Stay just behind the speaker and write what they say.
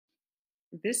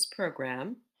This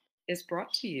program is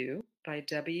brought to you by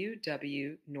W.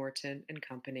 W. Norton and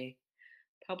Company,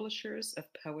 publishers of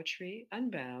Poetry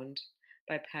Unbound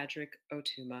by Patrick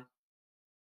Otuma.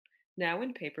 Now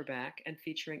in paperback and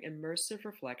featuring immersive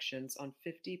reflections on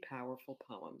 50 powerful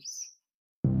poems.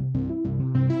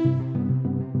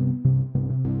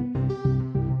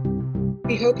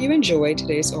 We hope you enjoy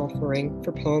today's offering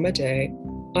for Poem a Day,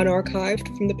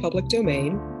 unarchived from the public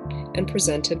domain and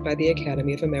presented by the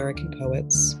Academy of American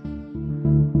Poets.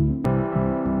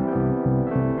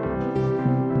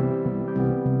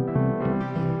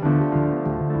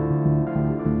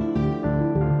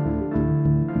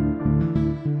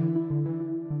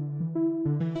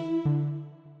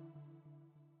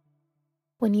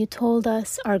 When you told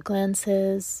us our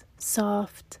glances,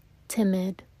 soft,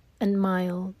 timid, and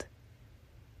mild.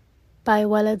 By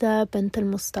Wallada, bint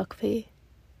al-Mustakfi.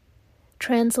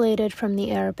 Translated from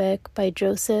the Arabic by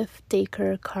Joseph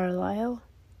Dacre Carlyle.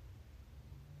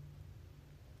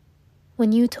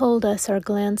 When you told us our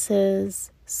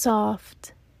glances,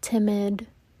 soft, timid,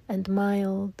 and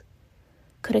mild,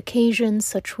 could occasion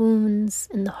such wounds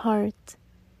in the heart,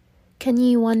 can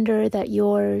ye wonder that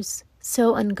yours,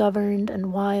 so ungoverned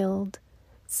and wild,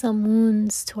 some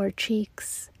wounds to our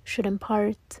cheeks should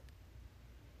impart?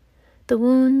 The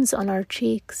wounds on our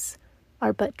cheeks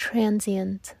are but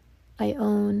transient, I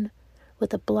own,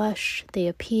 with a blush they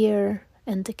appear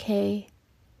and decay.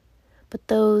 But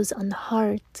those on the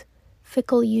heart,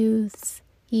 fickle youths,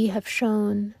 ye have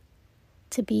shown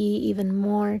to be even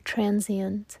more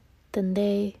transient than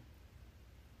they.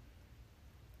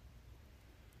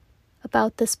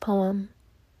 About this poem.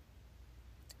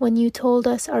 When you told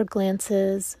us our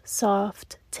glances,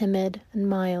 soft, timid, and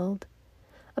mild,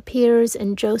 appears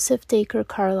in Joseph Dacre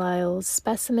Carlyle's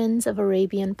Specimens of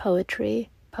Arabian Poetry,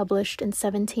 published in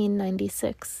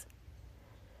 1796.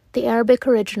 The Arabic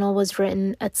original was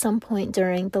written at some point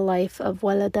during the life of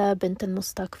Wallada bint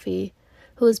al-Mustakfi,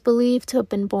 who is believed to have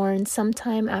been born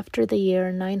sometime after the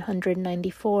year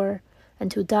 994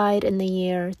 and who died in the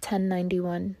year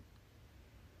 1091.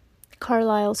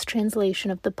 Carlyle's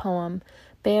translation of the poem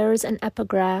bears an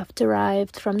epigraph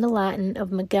derived from the Latin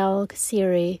of Miguel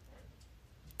Cassiri.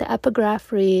 The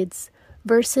epigraph reads,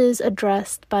 "Verses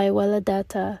addressed by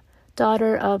Walladata,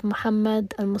 daughter of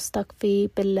Muhammad al-Mustakfi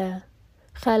Billah,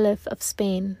 Caliph of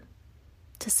Spain,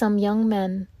 to some young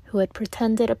men who had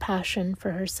pretended a passion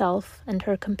for herself and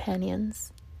her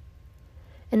companions."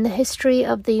 In the history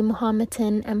of the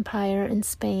Mohammedan Empire in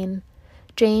Spain,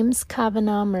 James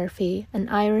Kavanagh Murphy, an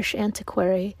Irish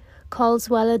antiquary, calls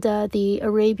Wallada the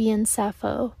Arabian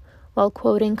Sappho while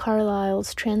quoting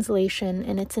Carlyle's translation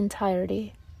in its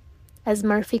entirety. As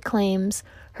Murphy claims,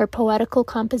 her poetical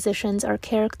compositions are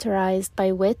characterized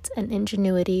by wit and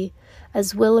ingenuity,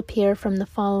 as will appear from the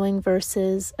following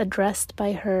verses addressed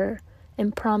by her,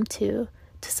 impromptu,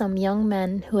 to some young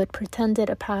men who had pretended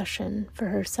a passion for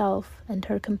herself and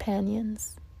her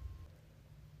companions.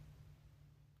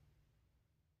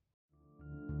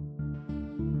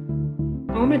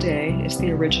 Poem a Day is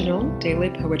the original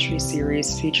daily poetry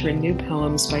series featuring new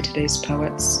poems by today's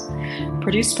poets.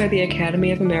 Produced by the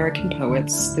Academy of American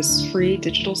Poets, this free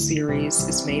digital series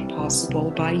is made possible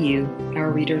by you,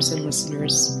 our readers and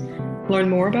listeners. Learn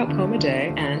more about Poem a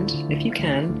Day and, if you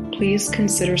can, please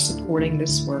consider supporting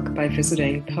this work by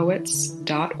visiting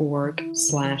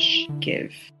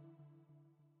poets.org/give.